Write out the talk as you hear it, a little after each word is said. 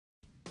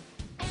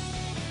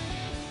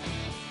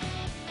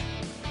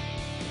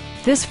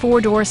This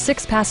four-door,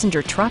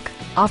 six-passenger truck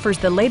offers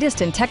the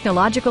latest in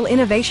technological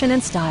innovation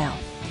and style.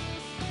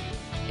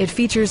 It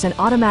features an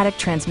automatic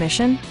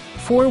transmission,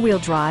 four-wheel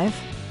drive,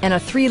 and a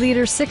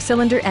 3-liter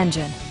six-cylinder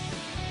engine.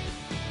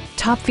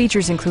 Top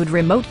features include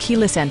remote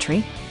keyless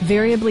entry,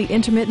 variably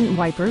intermittent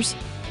wipers,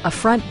 a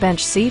front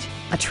bench seat,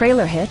 a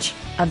trailer hitch,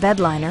 a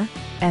bedliner,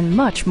 and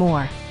much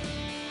more.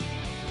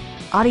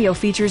 Audio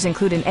features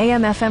include an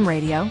AM/FM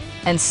radio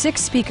and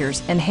 6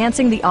 speakers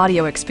enhancing the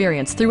audio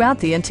experience throughout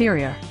the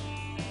interior.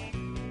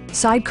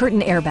 Side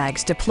curtain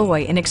airbags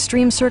deploy in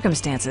extreme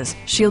circumstances,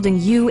 shielding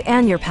you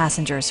and your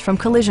passengers from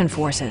collision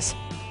forces.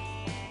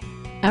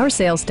 Our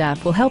sales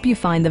staff will help you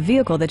find the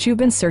vehicle that you've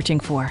been searching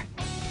for.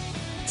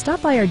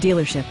 Stop by our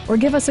dealership or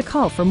give us a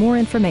call for more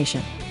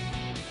information.